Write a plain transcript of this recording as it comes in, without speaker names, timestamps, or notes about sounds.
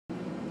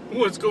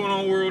What's going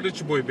on, world? It's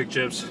your boy Big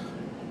Chips.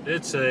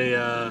 It's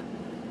a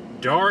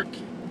dark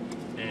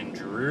and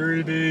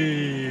dreary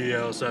day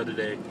outside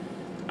today.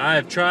 I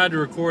have tried to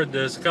record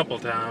this a couple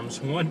of times.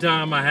 One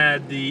time I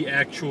had the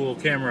actual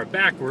camera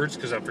backwards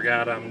because I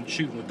forgot I'm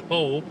shooting with the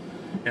pole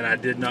and I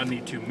did not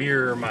need to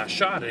mirror my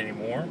shot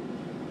anymore.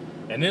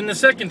 And then the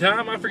second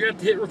time I forgot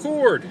to hit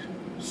record.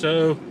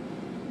 So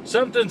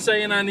something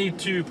saying I need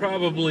to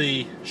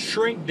probably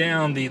shrink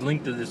down the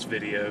length of this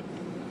video.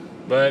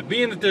 But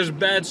being that there's a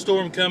bad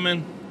storm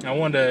coming, I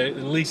wanted to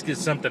at least get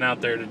something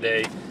out there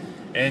today.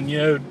 And you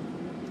know,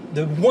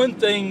 the one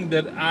thing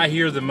that I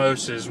hear the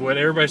most is what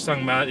everybody's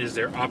talking about is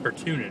their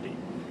opportunity.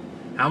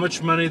 How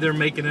much money they're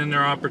making in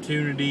their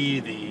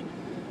opportunity,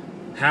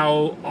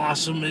 how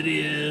awesome it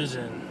is,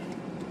 and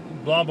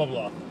blah, blah,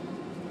 blah.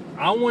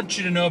 I want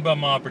you to know about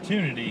my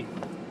opportunity,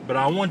 but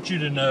I want you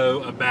to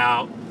know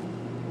about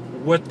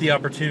what the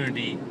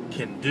opportunity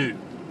can do.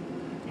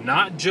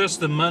 Not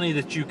just the money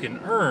that you can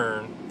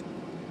earn,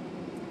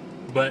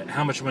 but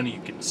how much money you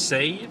can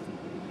save,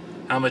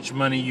 how much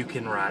money you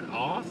can write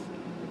off,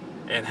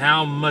 and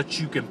how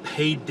much you can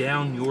pay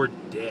down your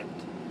debt.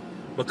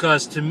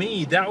 Because to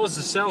me, that was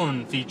the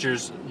selling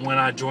features when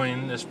I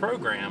joined this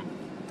program.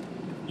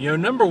 You know,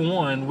 number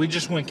one, we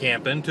just went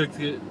camping, took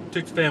the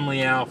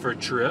family out for a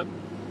trip,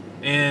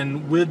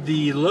 and with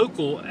the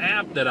local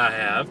app that I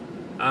have,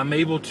 I'm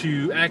able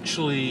to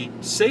actually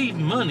save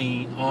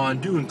money on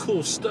doing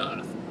cool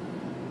stuff.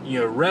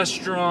 You know,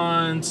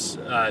 restaurants,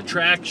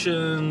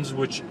 attractions,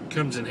 which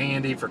comes in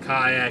handy for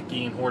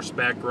kayaking,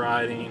 horseback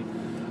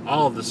riding,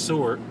 all of the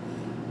sort.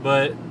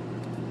 But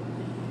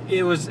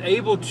it was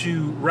able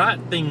to write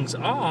things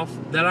off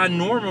that I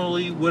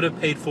normally would have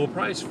paid full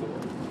price for.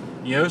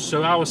 You know,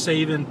 so I was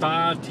saving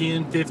 $5,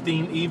 $10,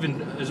 $15,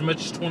 even as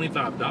much as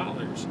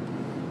 $25,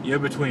 you know,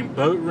 between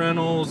boat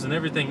rentals and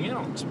everything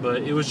else.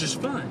 But it was just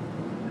fun.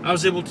 I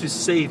was able to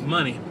save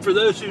money. For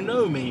those who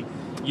know me,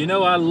 you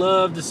know I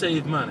love to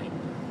save money.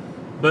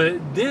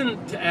 But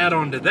then to add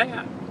on to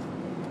that,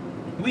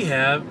 we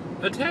have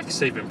a tax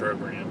saving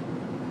program.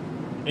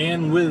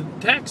 And with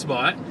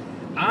TaxBot,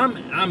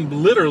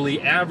 I'm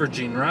literally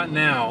averaging right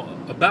now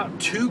about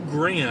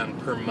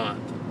 $2,000 per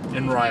month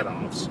in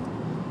write-offs.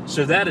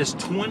 So that is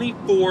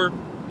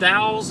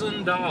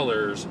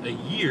 $24,000 a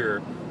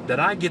year that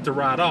I get to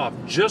write off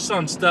just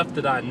on stuff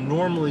that I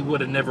normally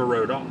would have never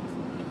wrote off.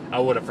 I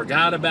would have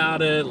forgot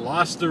about it,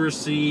 lost the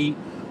receipt,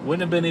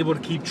 wouldn't have been able to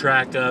keep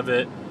track of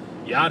it,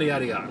 yada,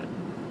 yada, yada.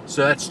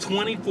 So that's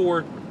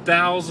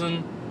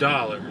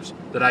 $24,000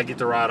 that I get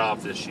to write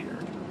off this year.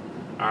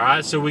 All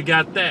right, so we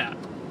got that.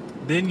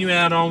 Then you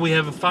add on, we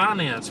have a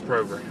finance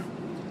program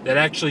that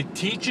actually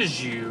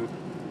teaches you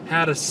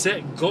how to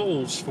set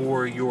goals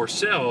for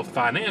yourself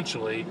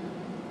financially,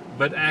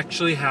 but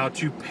actually how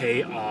to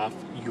pay off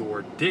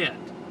your debt.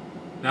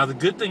 Now, the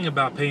good thing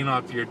about paying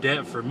off your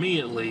debt, for me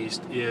at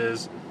least,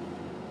 is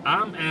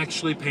I'm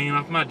actually paying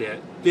off my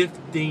debt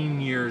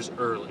 15 years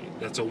early.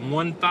 That's a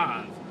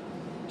 1-5.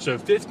 So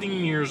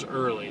 15 years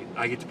early,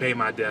 I get to pay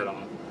my debt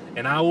off.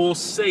 And I will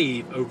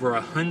save over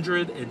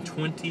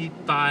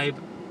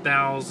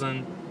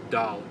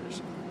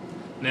 $125,000.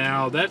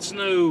 Now, that's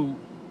no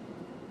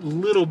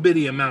little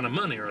bitty amount of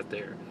money right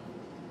there.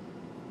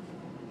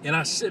 And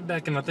I sit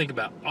back and I think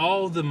about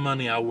all the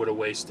money I would have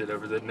wasted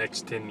over the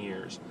next 10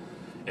 years.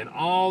 And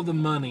all the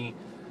money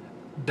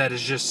that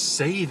is just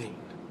saving.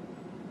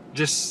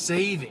 Just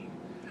saving.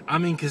 I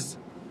mean, because,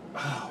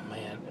 oh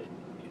man,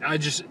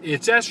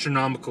 it's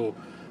astronomical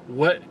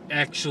what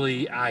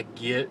actually I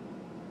get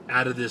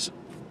out of this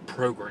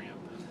program.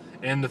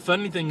 And the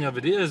funny thing of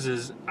it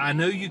is I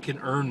know you can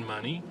earn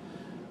money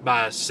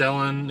by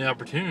selling the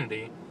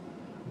opportunity,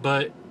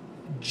 but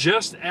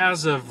just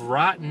as of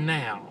right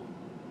now,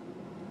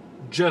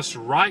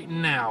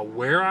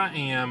 where I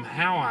am,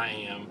 how I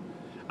am,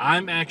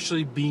 I'm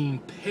actually being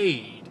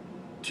paid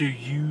to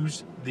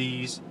use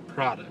these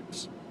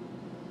products.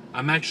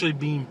 I'm actually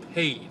being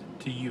paid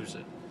to use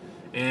it.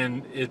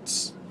 And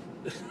it's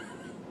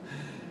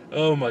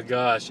oh my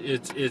gosh,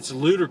 it's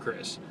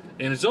ludicrous.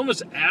 And it's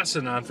almost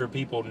asinine for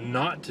people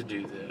not to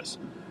do this,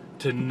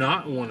 to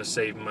not want to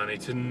save money,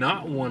 to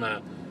not want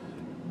to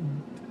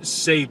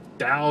save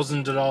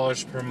thousands of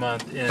dollars per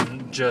month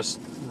in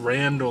just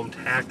random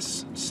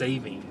tax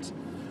savings,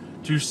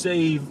 to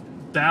save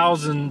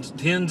thousands,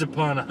 tens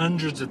upon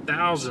hundreds of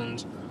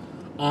thousands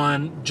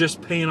on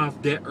just paying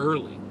off debt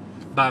early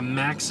by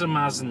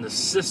maximizing the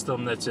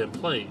system that's in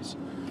place.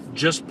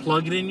 Just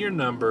plugging in your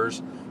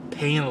numbers,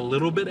 paying a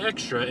little bit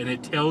extra, and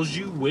it tells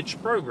you which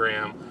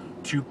program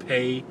to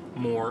pay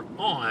more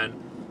on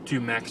to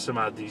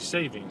maximize these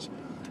savings.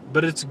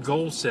 But it's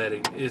goal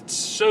setting. It's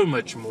so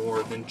much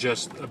more than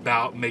just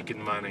about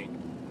making money.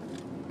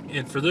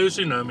 And for those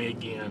who know me,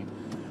 again,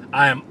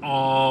 I am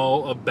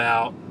all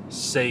about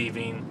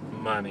saving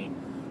money.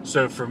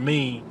 So for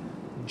me,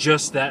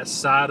 just that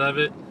side of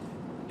it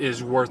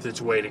is worth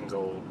its weight in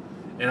gold.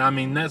 And I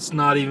mean, that's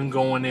not even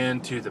going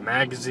into the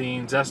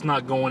magazines. That's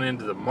not going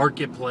into the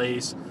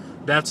marketplace.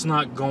 That's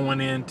not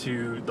going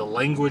into the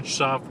language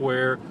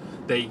software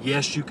that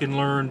yes, you can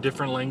learn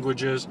different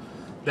languages.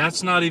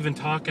 That's not even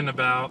talking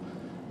about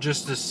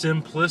just the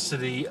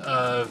simplicity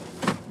of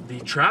the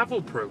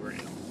travel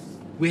program.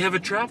 We have a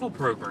travel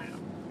program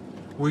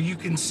where you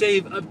can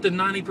save up to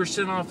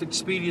 90% off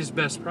Expedia's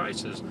best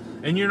prices,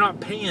 and you're not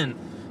paying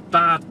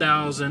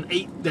 $5,000,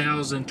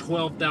 $8,000,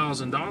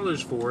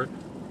 $12,000 for it.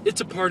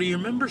 It's a part of your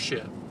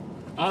membership.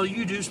 All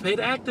you do is pay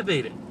to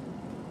activate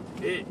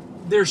it.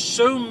 There's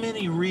so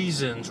many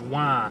reasons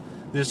why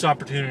this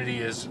opportunity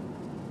is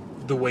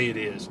the way it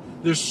is.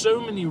 There's so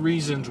many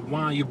reasons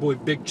why your boy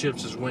Big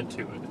Chips has went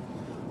to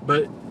it.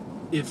 But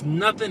if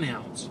nothing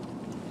else,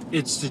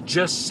 it's to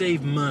just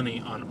save money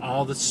on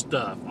all the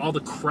stuff, all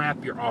the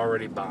crap you're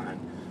already buying.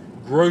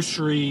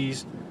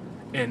 Groceries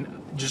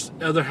and just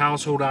other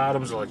household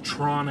items,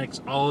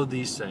 electronics, all of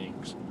these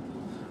things.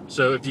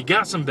 So if you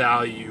got some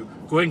value,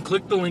 go ahead and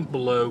click the link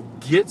below,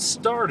 get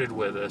started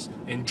with us,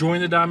 and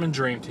join the Diamond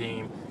Dream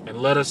Team, and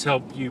let us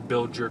help you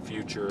build your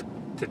future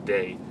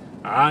today.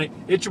 All right,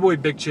 it's your boy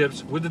Big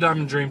Chips with the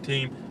Diamond Dream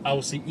Team. I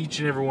will see each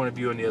and every one of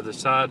you on the other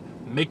side.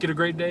 Make it a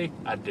great day.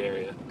 I dare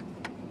you.